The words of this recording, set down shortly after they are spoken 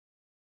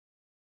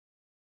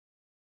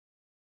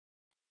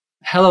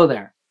Hello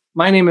there.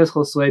 My name is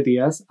Josue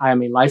Diaz. I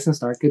am a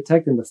licensed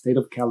architect in the state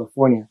of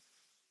California.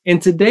 In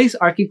today's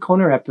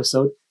ArchiCorner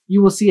episode,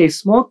 you will see a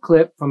small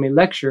clip from a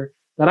lecture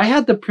that I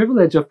had the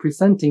privilege of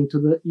presenting to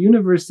the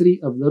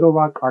University of Little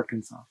Rock,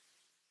 Arkansas.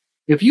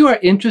 If you are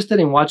interested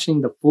in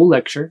watching the full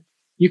lecture,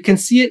 you can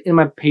see it in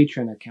my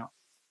Patreon account.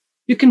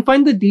 You can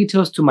find the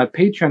details to my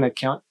Patreon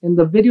account in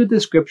the video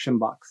description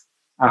box.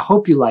 I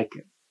hope you like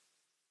it.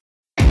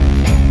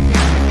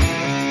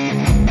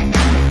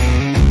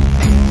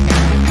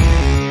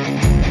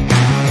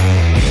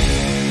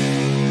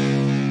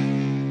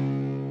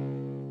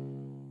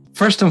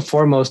 First and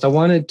foremost, I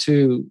wanted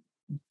to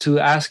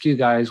ask you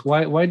guys,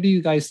 why do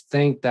you guys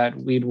think that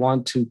we'd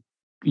want to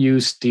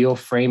use steel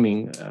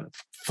framing?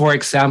 For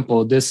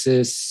example, this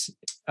is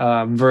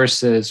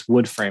versus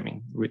wood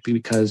framing,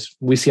 because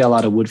we see a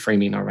lot of wood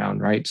framing around,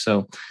 right?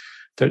 So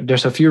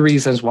there's a few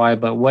reasons why,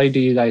 but why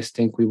do you guys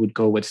think we would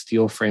go with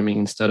steel framing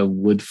instead of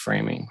wood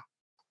framing?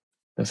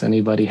 Does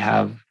anybody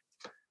have?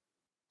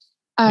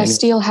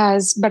 Steel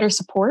has better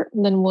support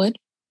than wood.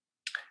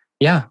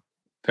 Yeah,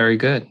 very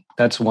good.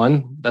 That's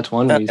one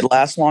reason. It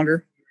lasts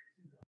longer.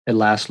 It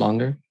lasts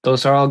longer.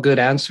 Those are all good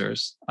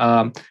answers.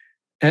 And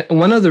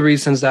one of the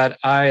reasons that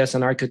I, as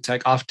an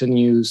architect, often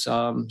use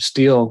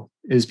steel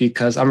is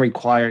because I'm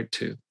required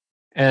to.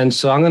 And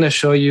so I'm going to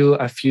show you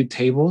a few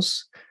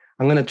tables.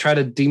 I'm going to try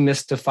to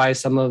demystify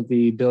some of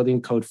the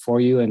building code for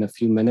you in a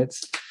few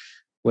minutes,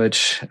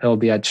 which it'll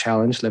be a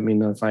challenge. Let me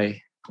know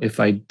if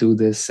I do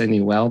this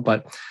any well.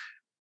 But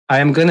I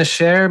am going to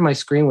share my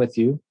screen with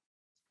you.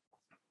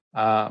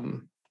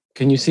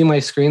 Can you see my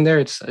screen there?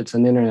 It's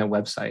an internet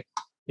website.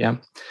 Yeah.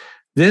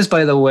 This,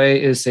 by the way,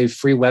 is a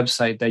free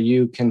website that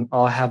you can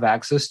all have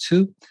access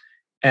to.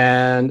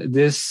 And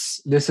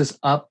this is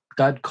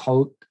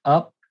up.codes.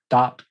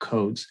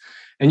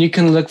 And you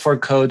can look for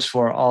codes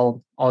for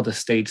all the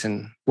states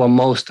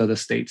most of the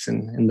states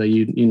in the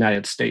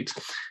United States.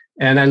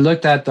 And I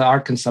looked at the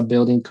Arkansas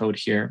building code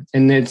here,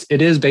 and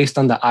it is based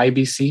on the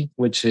IBC,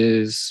 which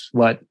is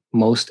what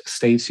most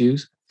states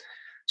use.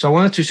 So I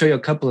wanted to show you a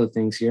couple of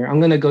things here. I'm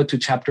going to go to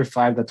chapter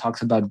 5 that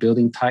talks about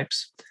building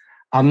types.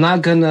 I'm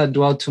not going to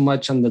dwell too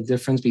much on the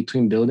difference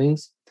between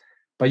buildings,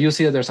 but you'll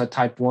see that there's a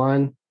type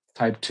 1,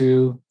 type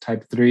 2,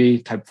 type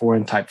 3, type 4,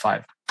 and type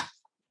 5.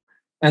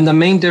 And the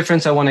main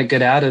difference I want to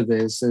get out of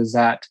this is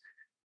that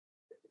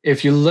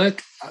if you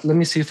look, let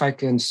me see if I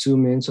can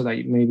zoom in so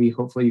that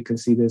hopefully you can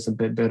see this a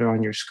bit better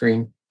on your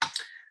screen.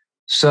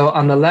 So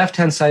on the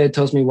left-hand side, it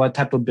tells me what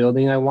type of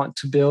building I want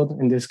to build.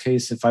 In this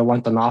case, if I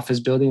want an office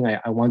building,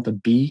 I want a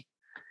B.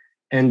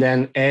 And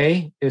then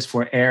A is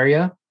for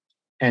area,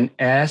 and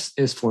S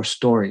is for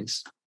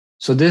stories.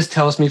 So this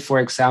tells me, for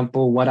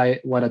example, what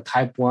a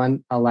type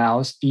 1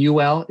 allows.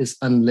 UL is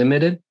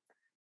unlimited.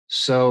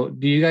 So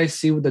do you guys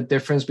see the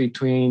difference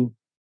between,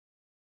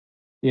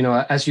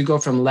 as you go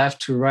from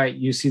left to right,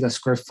 you see the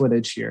square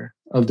footage here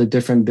of the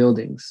different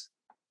buildings.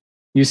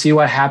 You see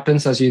what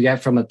happens as you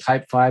get from a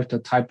type 5 to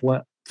type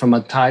 1, from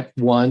a type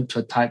 1 to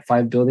a type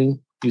 5 building.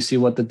 You see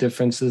what the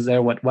difference is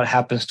there, what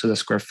happens to the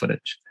square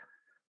footage.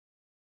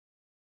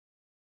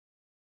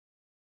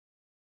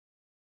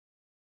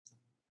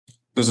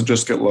 Does it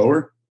just get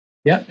lower?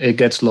 Yeah, it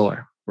gets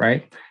lower,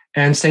 right?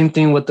 And same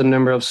thing with the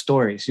number of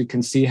stories. You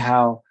can see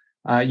how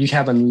you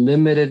have a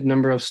limited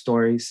number of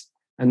stories,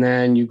 and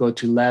then you go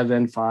to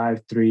 11,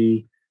 5,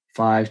 3,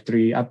 5,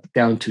 3, up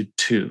down to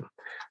 2.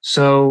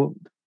 So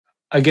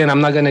again,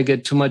 I'm not going to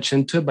get too much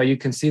into it, but you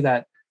can see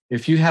that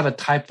if you have a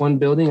type 1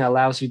 building, it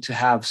allows you to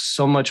have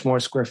so much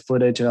more square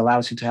footage. It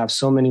allows you to have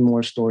so many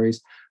more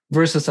stories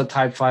versus a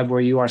type 5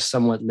 where you are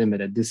somewhat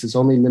limited. This is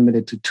only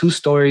limited to 2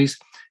 stories,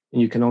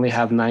 and you can only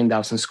have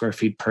 9,000 square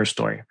feet per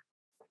story.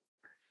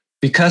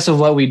 Because of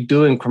what we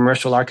do in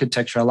commercial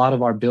architecture, a lot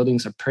of our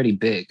buildings are pretty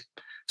big.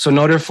 So in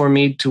order for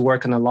me to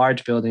work in a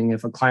large building,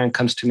 if a client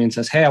comes to me and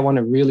says, hey, I want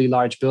a really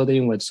large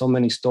building with so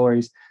many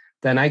stories,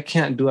 then I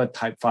can't do a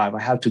type 5.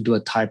 I have to do a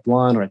type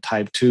 1 or a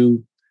type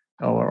 2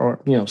 or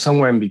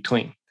somewhere in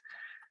between.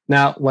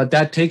 Now, what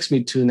that takes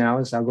me to now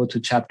is I'll go to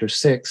chapter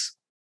 6.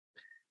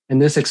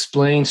 And this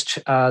explains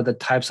the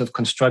types of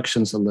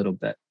constructions a little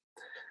bit.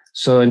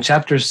 So in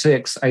chapter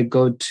 6, I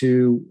go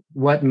to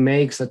what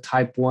makes a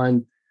type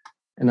 1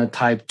 and a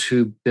type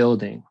 2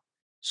 building.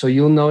 So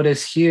you'll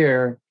notice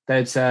here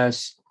that it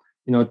says,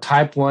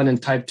 type 1 and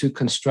type 2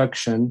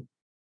 construction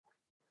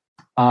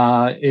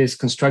is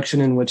construction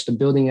in which the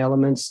building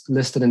elements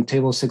listed in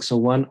table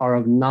 601 are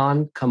of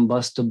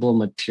non-combustible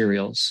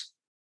materials,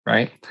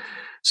 right?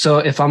 So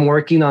if I'm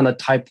working on a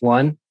type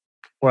 1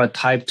 or a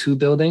type 2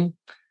 building,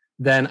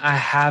 then I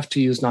have to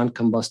use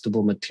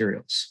non-combustible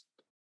materials.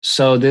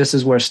 So this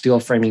is where steel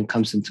framing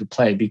comes into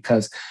play,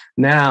 because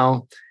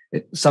now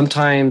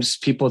sometimes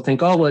people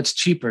think, oh, well, it's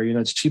cheaper.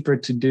 It's cheaper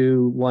to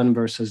do one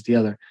versus the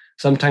other.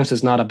 Sometimes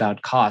it's not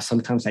about cost.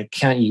 Sometimes I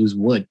can't use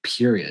wood,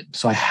 period.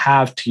 So I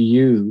have to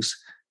use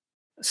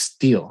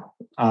steel.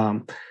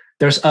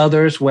 There's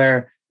others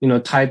where,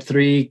 type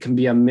 3 can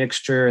be a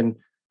mixture, and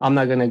I'm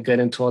not going to get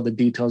into all the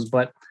details,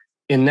 but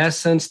in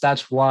essence,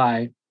 that's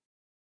why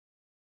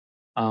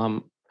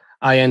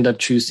I end up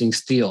choosing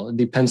steel. It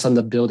depends on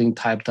the building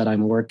type that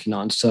I'm working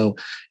on. So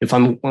if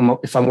I'm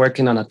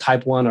working on a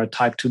type 1 or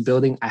type 2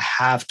 building, I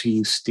have to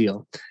use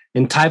steel.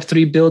 In type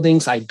 3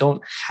 buildings, I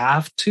don't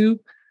have to,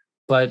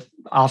 but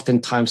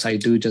oftentimes I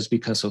do just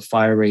because of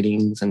fire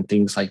ratings and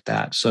things like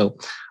that. So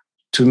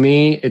to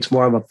me, it's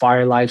more of a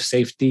fire life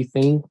safety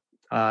thing.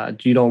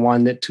 You don't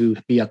want it to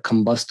be a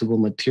combustible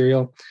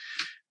material.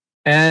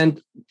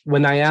 And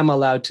when I am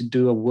allowed to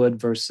do a wood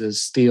versus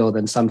steel,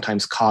 then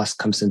sometimes cost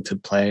comes into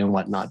play and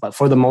whatnot. But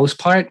for the most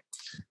part,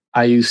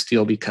 I use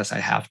steel because I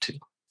have to.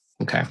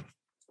 Okay.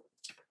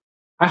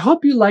 I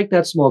hope you like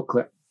that small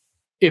clip.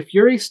 If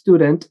you're a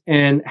student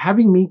and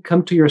having me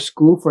come to your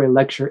school for a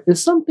lecture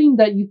is something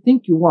that you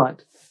think you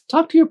want,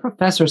 talk to your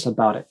professors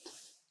about it.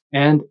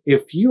 And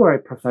if you are a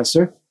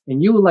professor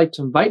and you would like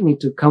to invite me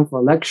to come for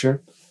a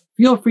lecture,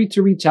 feel free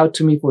to reach out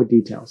to me for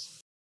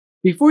details.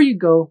 Before you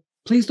go,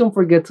 please don't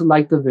forget to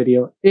like the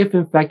video if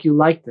in fact you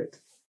liked it.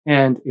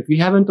 And if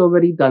you haven't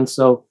already done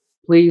so,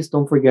 please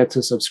don't forget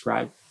to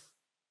subscribe.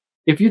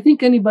 If you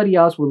think anybody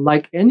else would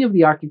like any of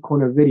the Archi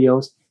Corner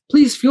videos,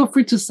 please feel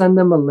free to send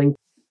them a link.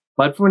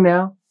 But for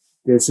now,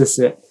 this is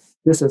it.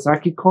 This is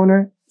Archi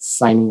Corner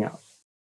signing out.